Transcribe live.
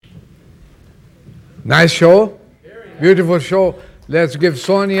Nice show. Beautiful show. Let's give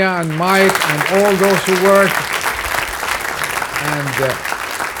Sonia and Mike and all those who work. And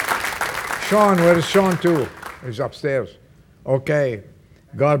Sean, where is Sean too? He's upstairs. Okay.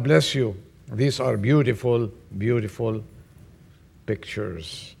 God bless you. These are beautiful, beautiful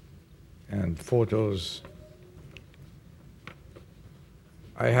pictures and photos.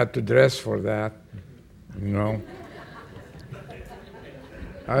 I had to dress for that, you know.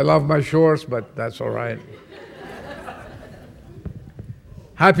 I love my shorts, but that's all right.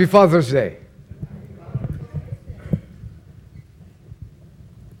 Happy Father's Day.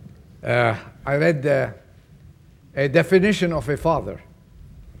 I read a definition of a father.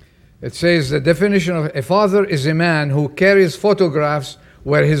 It says the definition of a father is a man who carries photographs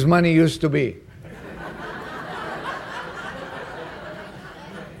where his money used to be.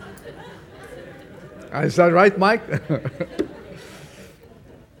 Is that right, Mike?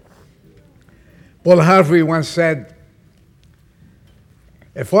 Paul Harvey once said,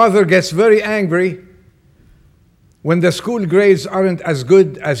 a father gets very angry when the school grades aren't as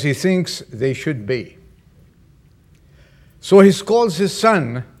good as he thinks they should be. So he scolds his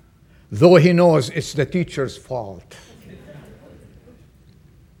son, though he knows it's the teacher's fault.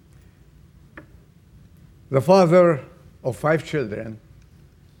 The father of 5 children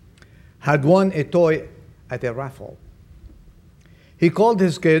had won a toy at a raffle. He called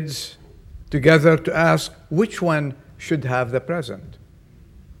his kids together to ask which one should have the present.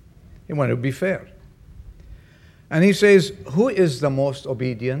 He wanted to be fair. And he says, who is the most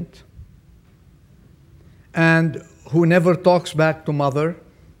obedient? And who never talks back to mother?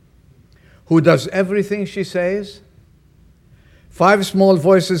 Who does everything she says? 5 small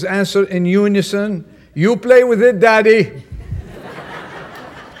voices answer in unison, you play with it, Daddy.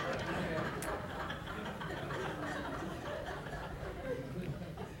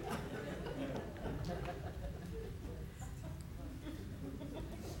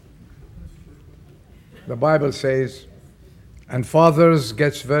 The Bible says, and fathers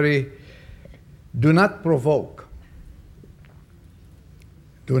gets very, do not provoke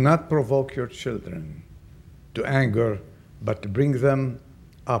your children to anger, but bring them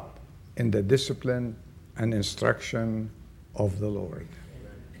up in the discipline and instruction of the Lord.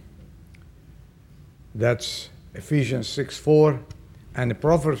 That's Ephesians 6:4, and in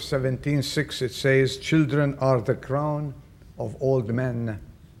Proverbs 17:6 it says, children are the crown of old men,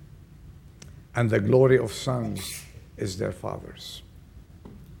 and the glory of sons is their fathers.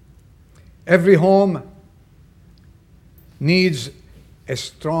 Every home needs a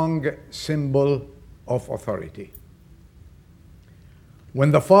strong symbol of authority.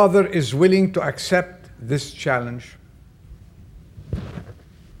 When the father is willing to accept this challenge,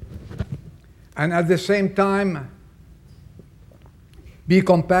 and at the same time be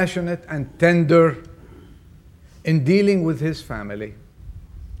compassionate and tender in dealing with his family,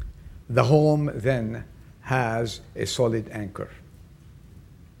 the home then has a solid anchor.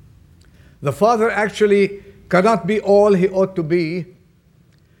 The father actually cannot be all he ought to be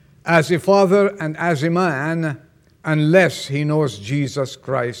as a father and as a man unless he knows Jesus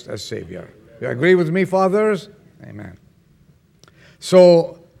Christ as Savior. You agree with me, fathers? Amen.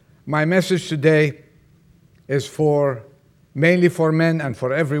 So my message today is mainly for men and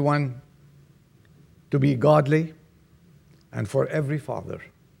for everyone to be godly, and for every father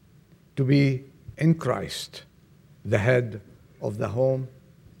to be in Christ, the head of the home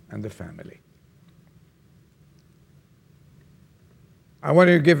and the family. I want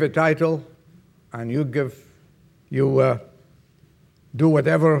to give a title, and you do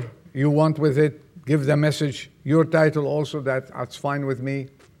whatever you want with it. Give the message your title also. That's fine with me.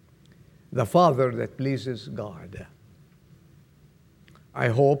 The Father that pleases God. I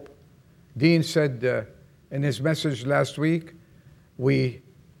hope. Dean said in his message last week, we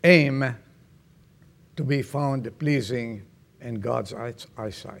aim to be found pleasing in God's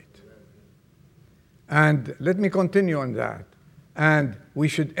eyesight. And let me continue on that. And we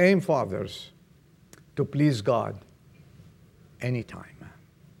should aim, fathers, to please God anytime.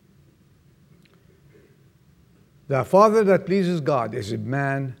 The father that pleases God is a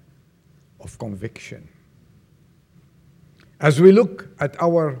man of conviction. As we look at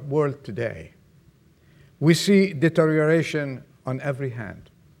our world today, we see deterioration on every hand.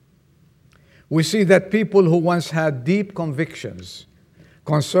 We see that people who once had deep convictions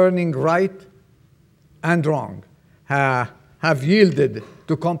concerning right and wrong have yielded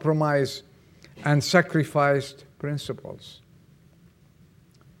to compromise and sacrificed principles.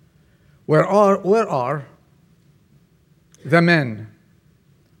 Where are the men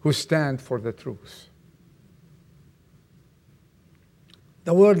who stand for the truth?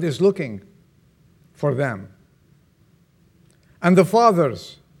 The world is looking for them. And the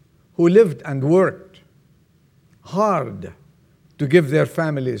fathers who lived and worked hard to give their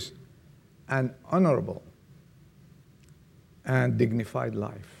families an honorable and dignified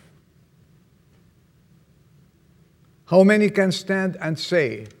life. How many can stand and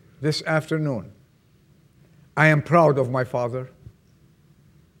say this afternoon, I am proud of my father?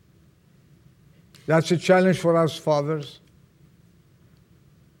 That's a challenge for us fathers.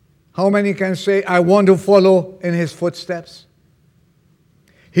 How many can say, I want to follow in his footsteps?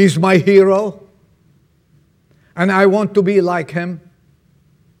 He's my hero, and I want to be like him.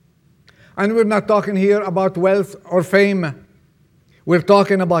 And we're not talking here about wealth or fame. We're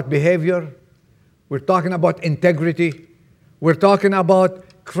talking about behavior. We're talking about integrity. We're talking about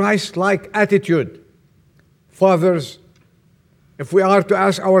Christ-like attitude. Fathers, if we are to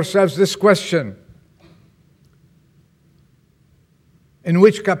ask ourselves this question, in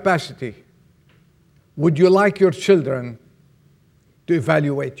which capacity would you like your children to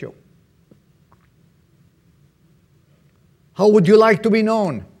evaluate you? How would you like to be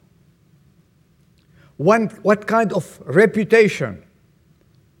known? What kind of reputation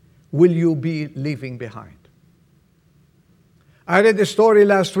will you be leaving behind? I read a story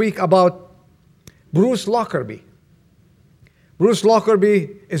last week about Bruce Lockerbie. Bruce Lockerbie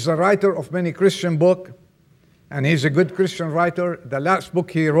is a writer of many Christian books, and he's a good Christian writer. The last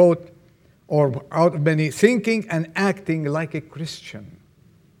book he wrote, or out of many, Thinking and Acting Like a Christian.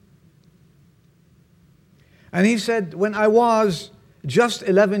 And he said, when I was just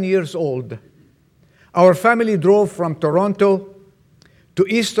 11 years old, our family drove from Toronto to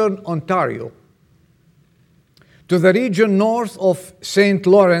eastern Ontario, to the region north of St.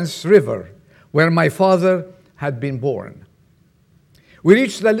 Lawrence River, where my father had been born. We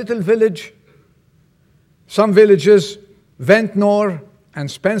reached the little village, some villages, Ventnor and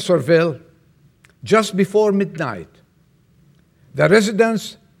Spencerville, just before midnight. The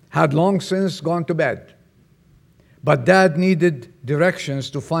residents had long since gone to bed, but Dad needed directions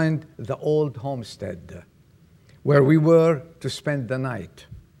to find the old homestead where we were to spend the night.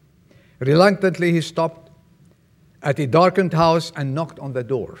 Reluctantly, he stopped at a darkened house and knocked on the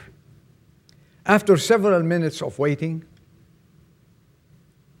door. After several minutes of waiting,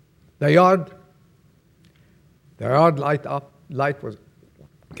 the yard light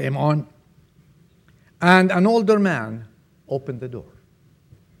came on, and an older man opened the door.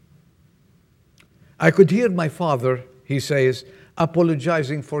 I could hear my father, he says,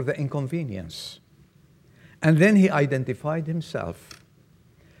 apologizing for the inconvenience. And then he identified himself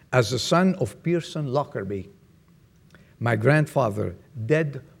as the son of Pearson Lockerbie, my grandfather,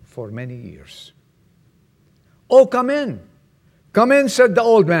 dead for many years. Oh, come in. Come in, said the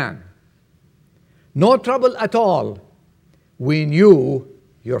old man. No trouble at all. We knew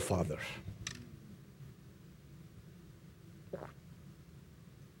your father.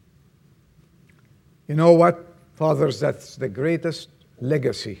 You know what, fathers, that's the greatest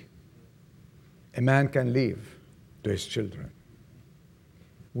legacy a man can leave to his children.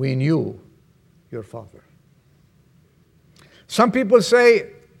 We knew your father. Some people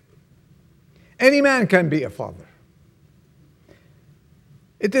say, any man can be a father.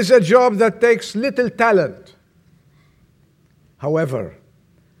 It is a job that takes little talent. However,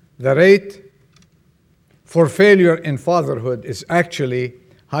 the rate for failure in fatherhood is actually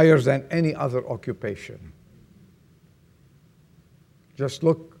higher than any other occupation. Just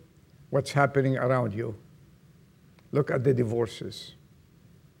look what's happening around you. Look at the divorces.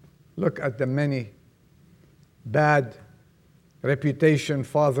 Look at the many bad reputation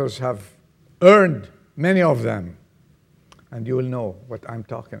fathers have earned, many of them, and you will know what I'm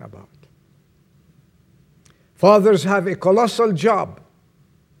talking about. Fathers have a colossal job,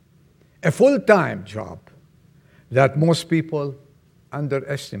 a full-time job that most people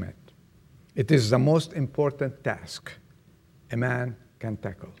underestimate. It is the most important task a man can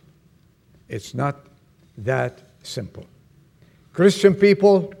tackle. It's not that simple. Christian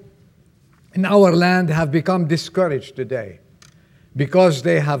people in our land have become discouraged today because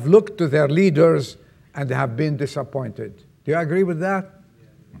they have looked to their leaders and have been disappointed. Do you agree with that?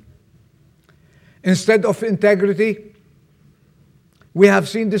 Instead of integrity, we have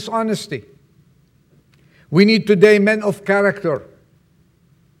seen dishonesty. We need today men of character,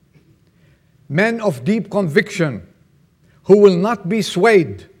 men of deep conviction, who will not be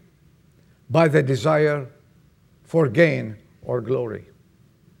swayed by the desire for gain or glory.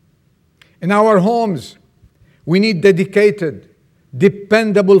 In our homes, we need dedicated,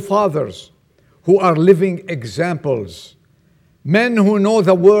 dependable fathers who are living examples, men who know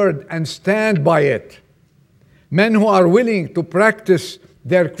the word and stand by it, men who are willing to practice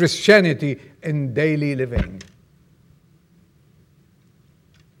their Christianity in daily living.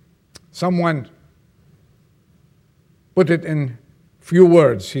 Someone put it in few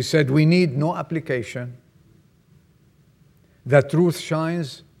words. He said, we need no application. The truth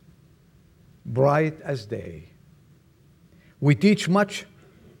shines bright as day. We teach much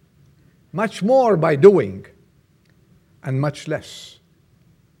more by doing, and much less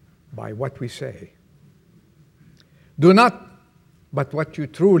by what we say. Do not but what you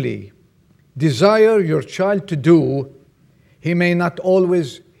truly desire your child to do. He may not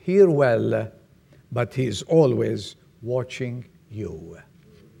always hear well, but he is always watching you.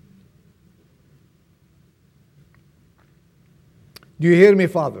 Do you hear me,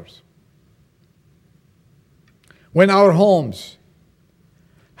 fathers? When our homes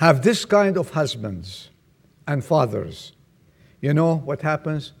have this kind of husbands and fathers, you know what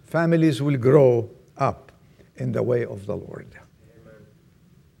happens? Families will grow up in the way of the Lord. Amen.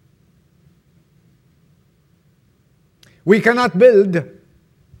 We cannot build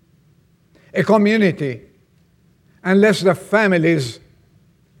a community unless the families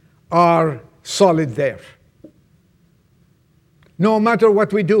are solid there. No matter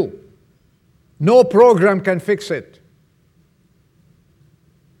what we do, no program can fix it.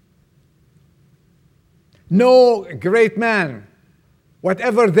 No great man,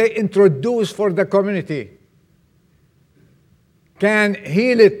 whatever they introduce for the community, can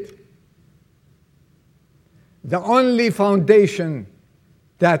heal it. The only foundation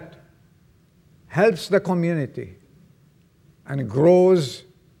that helps the community and grows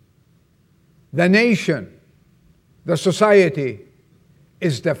the nation, the society,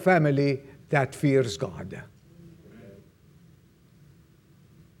 is the family that fears God.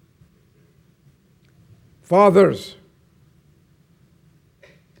 Fathers,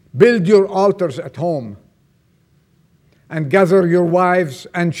 build your altars at home and gather your wives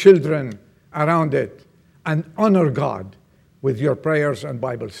and children around it and honor God with your prayers and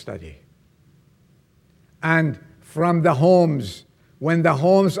Bible study. And from the homes, when the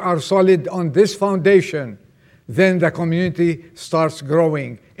homes are solid on this foundation, then the community starts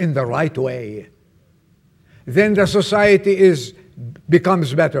growing in the right way. Then the society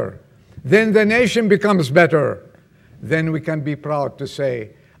becomes better. Then the nation becomes better. Then we can be proud to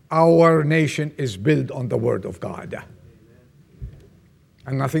say, our nation is built on the Word of God.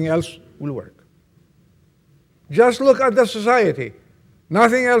 And nothing else will work. Just look at the society.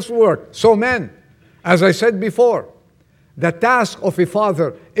 Nothing else will work. So men, as I said before, the task of a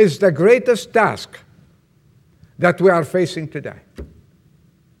father is the greatest task that we are facing today.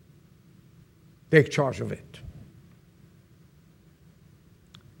 Take charge of it.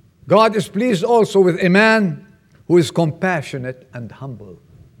 God is pleased also with a man who is compassionate and humble.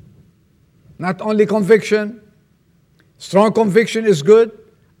 Not only conviction, strong conviction is good,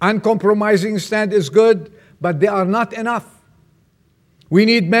 uncompromising stand is good, but they are not enough. We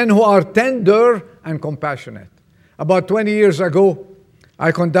need men who are tender and compassionate. About 20 years ago,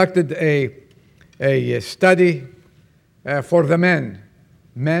 I conducted a study for the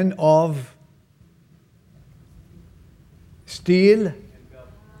men of steel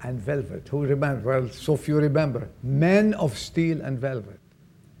and velvet. Who remember? Well, so few remember. Men of steel and velvet.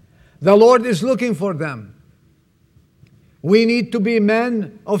 The Lord is looking for them. We need to be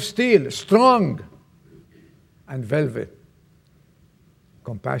men of steel, strong and velvet,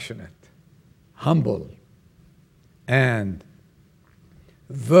 compassionate, humble, and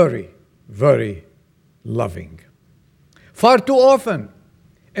very, very loving. Far too often,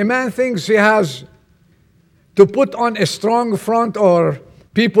 a man thinks he has to put on a strong front, or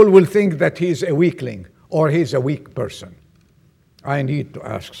people will think that he's a weakling or he's a weak person. I need to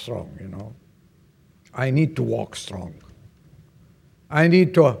act strong, you know. I need to walk strong. I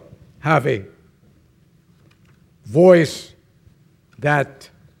need to have a voice that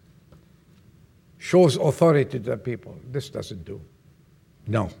shows authority to the people. This doesn't do.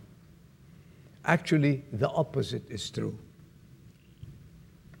 No. Actually, the opposite is true.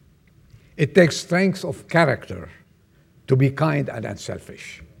 It takes strength of character to be kind and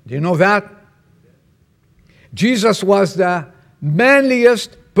unselfish. Do you know that? Jesus was the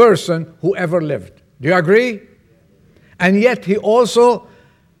manliest person who ever lived. Do you agree? And yet he also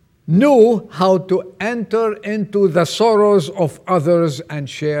knew how to enter into the sorrows of others and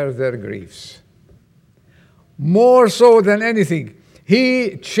share their griefs. More so than anything,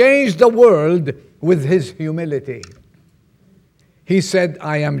 he changed the world with his humility. He said,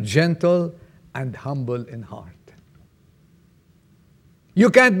 I am gentle and humble in heart.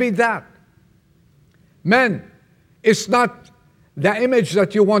 You can't beat that. Men, it's not the image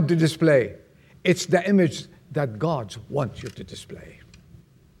that you want to display. It's the image that God wants you to display.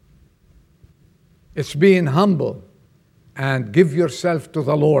 It's being humble and give yourself to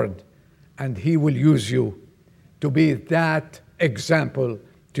the Lord, and He will use you to be that example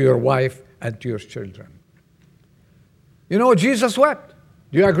to your wife and to your children. You know, Jesus wept.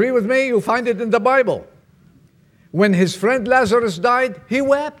 Do you agree with me? You find it in the Bible. When his friend Lazarus died, he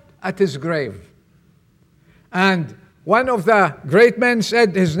wept at his grave. And one of the great men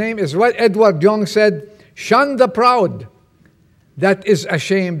said, his name is Edward Young, said, "Shun the proud that is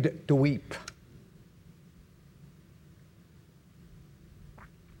ashamed to weep."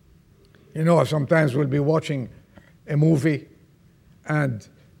 You know, sometimes we'll be watching a movie and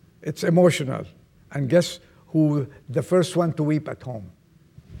it's emotional. And guess who the first one to weep at home?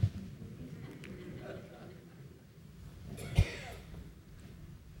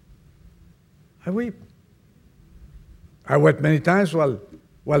 I weep. I wept many times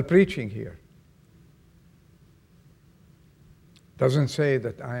while preaching here. Doesn't say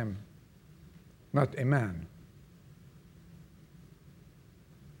that I am not a man.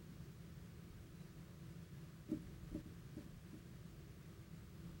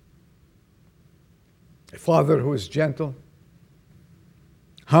 A father who is gentle,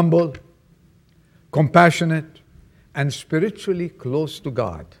 humble, compassionate, and spiritually close to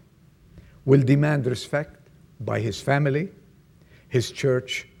God will demand respect by his family, his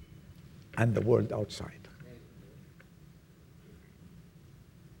church, and the world outside.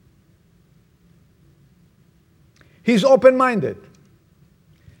 He's open-minded.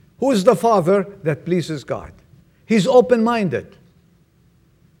 Who is the father that pleases God? He's open-minded.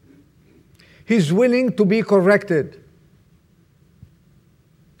 He's willing to be corrected.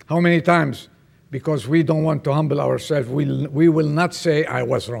 How many times? Because we don't want to humble ourselves, we will not say, "I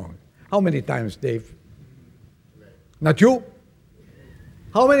was wrong." How many times, Dave? Not you?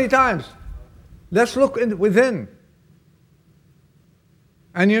 How many times? Let's look within.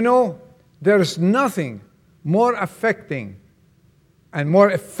 And you know, there's nothing more affecting and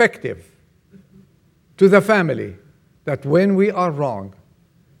more effective to the family that when we are wrong,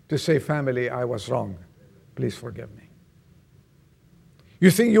 to say, "Family, I was wrong. Please forgive me." You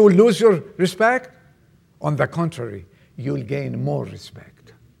think you will lose your respect? On the contrary, you'll gain more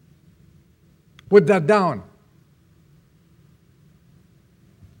respect. Put that down.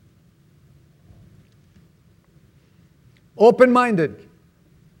 Open-minded.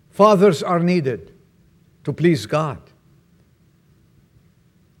 Fathers are needed to please God.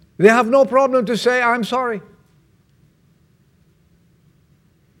 They have no problem to say, "I'm sorry."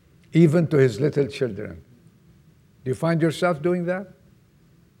 Even to his little children. Do you find yourself doing that?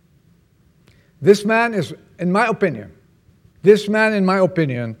 This man is, in my opinion,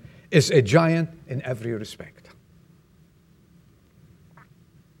 is a giant in every respect.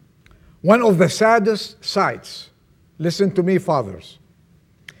 One of the saddest sights, listen to me, fathers,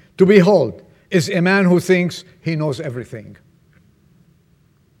 to behold is a man who thinks he knows everything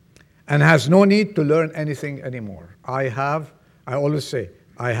and has no need to learn anything anymore. I always say,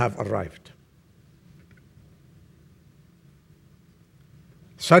 I have arrived.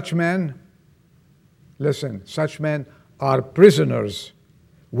 Such men, listen, such men are prisoners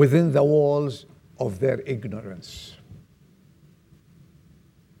within the walls of their ignorance.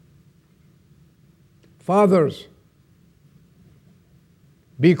 Fathers,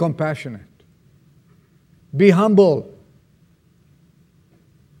 be compassionate. Be humble.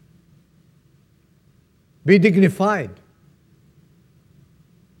 Be dignified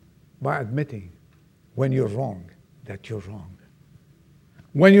by admitting when you're wrong, that you're wrong.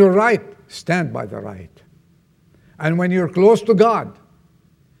 When you're right, stand by the right. And when you're close to God,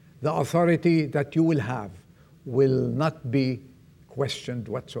 the authority that you will have will not be questioned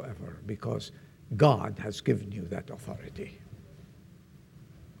whatsoever because God has given you that authority.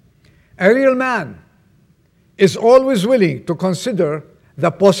 A real man is always willing to consider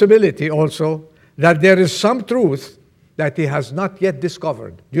the possibility also that there is some truth that he has not yet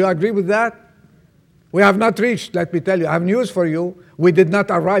discovered. Do you agree with that? We have not reached, let me tell you. I have news for you. We did not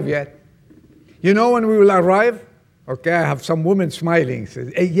arrive yet. You know when we will arrive? Okay, I have some women smiling.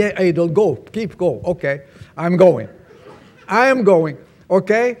 Says, "Hey, yeah, Adel, go. Keep go." Okay, I'm going. I am going.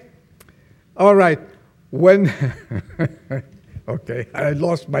 Okay? All right. When... okay, I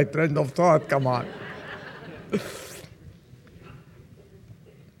lost my train of thought. Come on.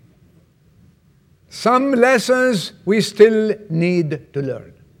 Some lessons we still need to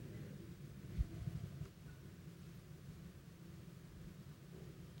learn.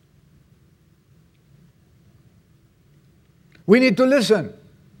 We need to listen.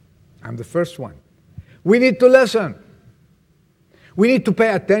 I'm the first one. We need to listen. We need to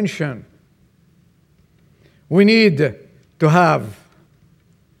pay attention. We need to have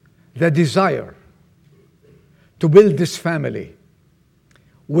the desire to build this family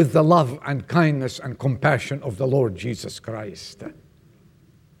with the love and kindness and compassion of the Lord Jesus Christ.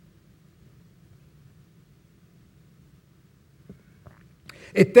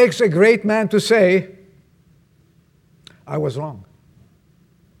 It takes a great man to say, I was wrong.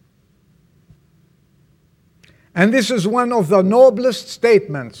 And this is one of the noblest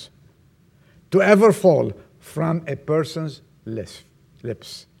statements to ever fall from a person's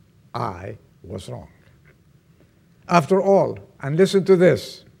lips. I was wrong. After all, and listen to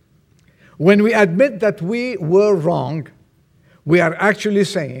this, when we admit that we were wrong, we are actually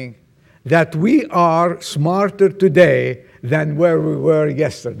saying that we are smarter today than where we were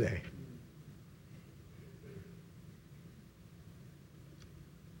yesterday.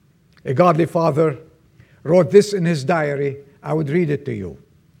 A godly father wrote this in his diary. I would read it to you.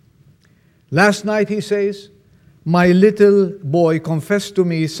 Last night, he says, my little boy confessed to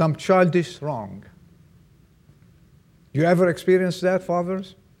me some childish wrong. You ever experienced that,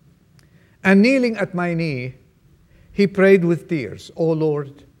 fathers? And kneeling at my knee, he prayed with tears, "Oh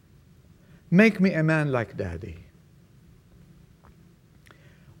Lord, make me a man like Daddy.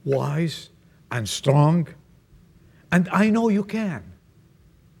 Wise and strong, and I know you can."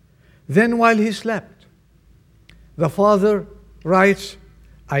 Then while he slept, the father writes,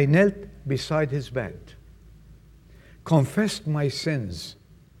 I knelt beside his bed, confessed my sins,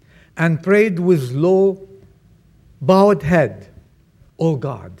 and prayed with low, bowed head, "Oh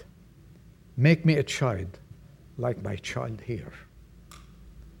God, make me a child like my child here,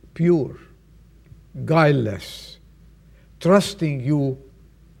 pure, guileless, trusting you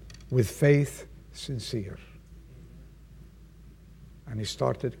with faith sincere." And he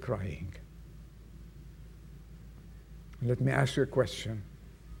started crying. Let me ask you a question.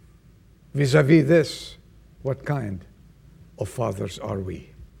 Vis-a-vis this, what kind of fathers are we?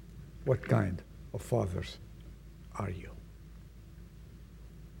 What kind of fathers are you?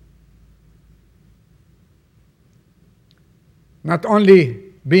 Not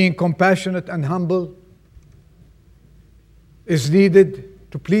only being compassionate and humble is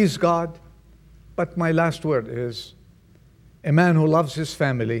needed to please God, but my last word is a man who loves his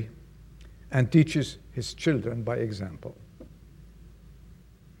family and teaches his children by example.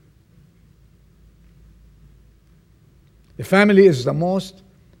 The family is the most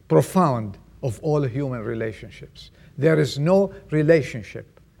profound of all human relationships. There is no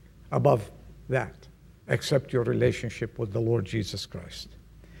relationship above that except your relationship with the Lord Jesus Christ.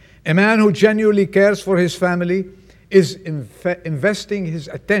 A man who genuinely cares for his family is investing his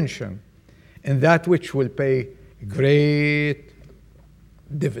attention in that which will pay great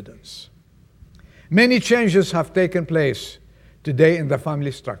dividends. Many changes have taken place today in the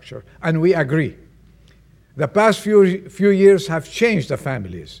family structure, and we agree. The past few years have changed the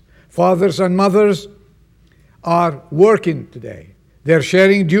families. Fathers and mothers are working today. They're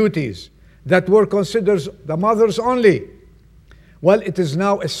sharing duties that were considered the mothers only. Well, it is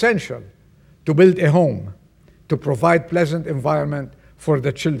now essential to build a home, to provide pleasant environment for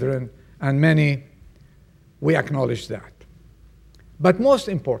the children, and many, we acknowledge that. But most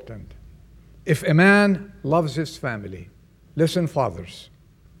important, if a man loves his family, listen, fathers,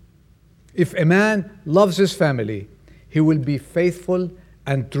 if a man loves his family, he will be faithful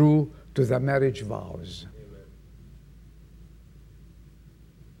and true to the marriage vows. Amen.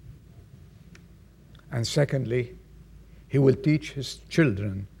 And secondly, he will teach his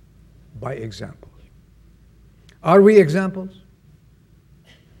children by example. Are we examples?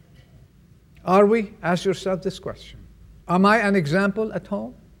 Are we? Ask yourself this question. Am I an example at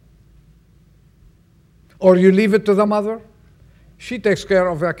home? Or you leave it to the mother? She takes care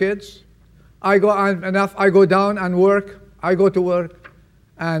of her kids. I go down and work. I go to work,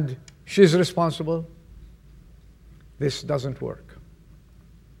 and she's responsible. This doesn't work.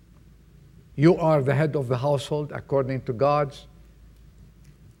 You are the head of the household according to God's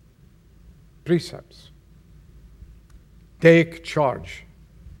precepts. Take charge.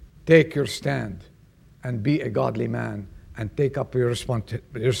 Take your stand and be a godly man and take up your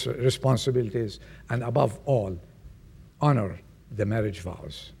responsibilities, and above all, honor the marriage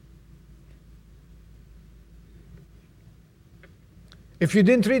vows. If you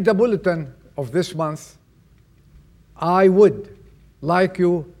didn't read the bulletin of this month, I would like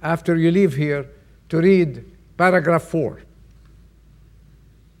you, after you leave here, to read paragraph 4.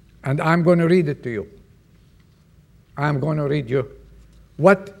 And I'm going to read it to you. I'm going to read you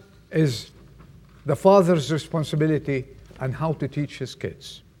what is the father's responsibility and how to teach his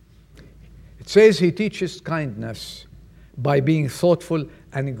kids. It says he teaches kindness by being thoughtful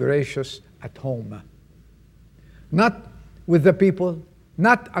and gracious at home. Not with the people,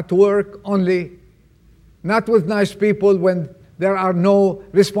 not at work only, not with nice people when there are no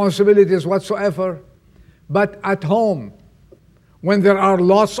responsibilities whatsoever, but at home, when there are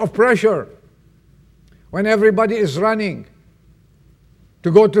lots of pressure, when everybody is running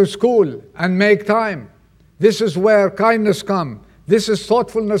to go to school and make time. This is where kindness comes. This is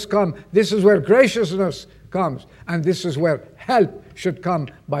thoughtfulness comes. This is where graciousness comes. And this is where help should come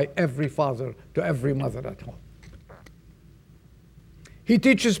by every father to every mother at home. He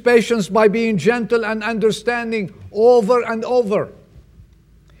teaches patience by being gentle and understanding over and over.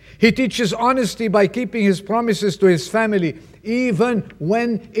 He teaches honesty by keeping his promises to his family, even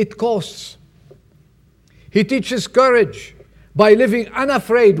when it costs. He teaches courage by living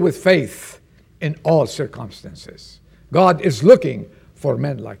unafraid with faith in all circumstances. God is looking for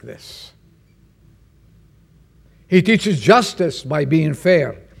men like this. He teaches justice by being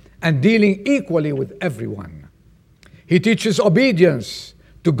fair and dealing equally with everyone. He teaches obedience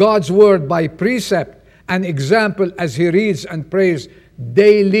to God's word by precept and example as he reads and prays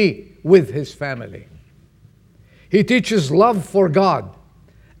daily with his family. He teaches love for God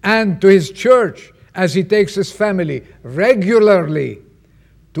and to his church as he takes his family regularly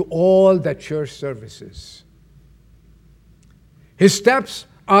to all the church services. His steps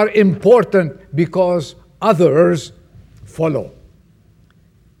are important because others follow.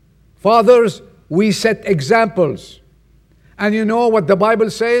 Fathers, we set examples. And you know what the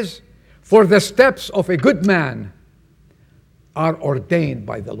Bible says? For the steps of a good man are ordained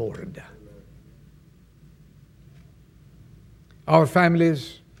by the Lord. Our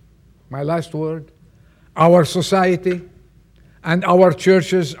families, my last word, our society, and our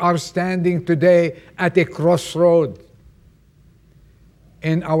churches are standing today at a crossroad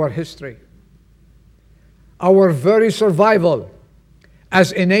in our history. Our very survival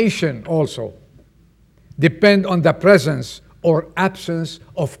as a nation also depend on the presence or absence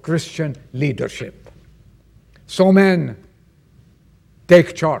of Christian leadership. So men,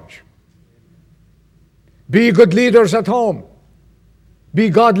 take charge. Be good leaders at home. Be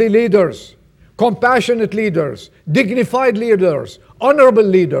godly leaders, compassionate leaders, dignified leaders, honorable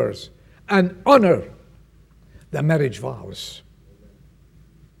leaders, and honor the marriage vows.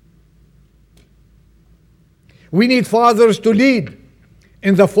 We need fathers to lead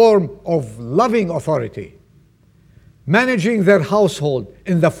in the form of loving authority, managing their household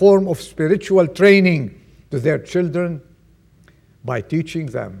in the form of spiritual training to their children by teaching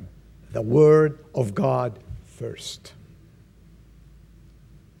them the Word of God first.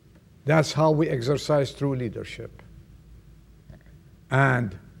 That's how we exercise true leadership.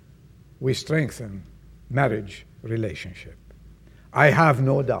 And we strengthen marriage relationship. I have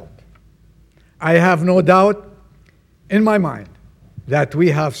no doubt in my mind that we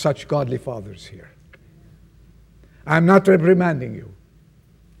have such godly fathers here. I'm not reprimanding you.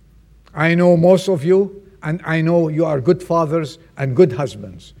 I know most of you, and I know you are good fathers and good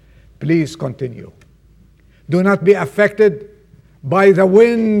husbands. Please continue. Do not be affected by the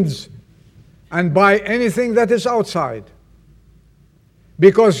winds and by anything that is outside,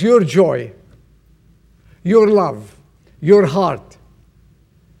 because your joy, your love, your heart,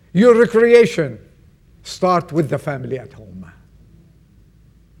 your recreation start with the family at home.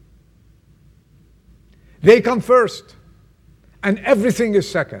 They come first, and everything is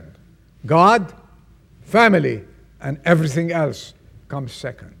second. God, family, and everything else comes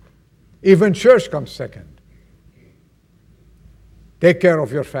second. Even church comes second. Take care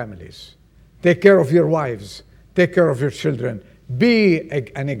of your families. Take care of your wives. Take care of your children. Be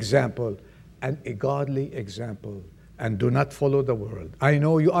an example, and a godly example, and do not follow the world. I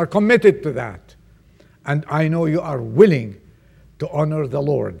know you are committed to that, and I know you are willing to honor the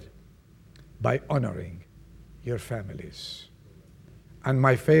Lord by honoring your families. And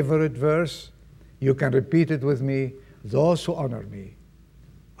my favorite verse, you can repeat it with me: those who honor me,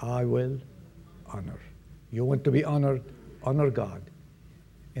 I will honor. You want to be honored? Honor God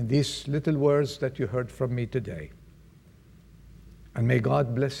in these little words that you heard from me today. And may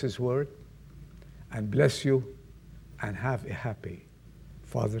God bless His word and bless you, and have a happy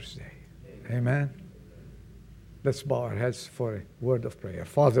Father's Day. Amen. Let's bow our heads for a word of prayer.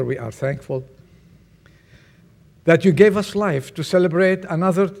 Father, we are thankful that you gave us life to celebrate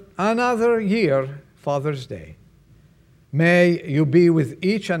another year, Father's Day. May you be with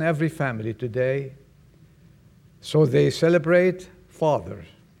each and every family today so they celebrate Father's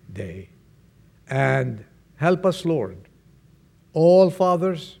Day. And help us, Lord, all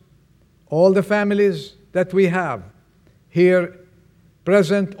fathers, all the families that we have here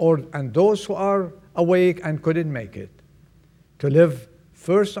present, and those who are awake and couldn't make it, to live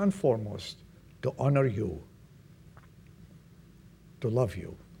first and foremost to honor you, to love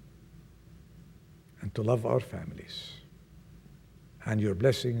you, and to love our families. And your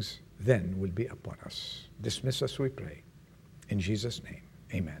blessings then will be upon us. Dismiss us, we pray. In Jesus' name,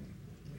 amen.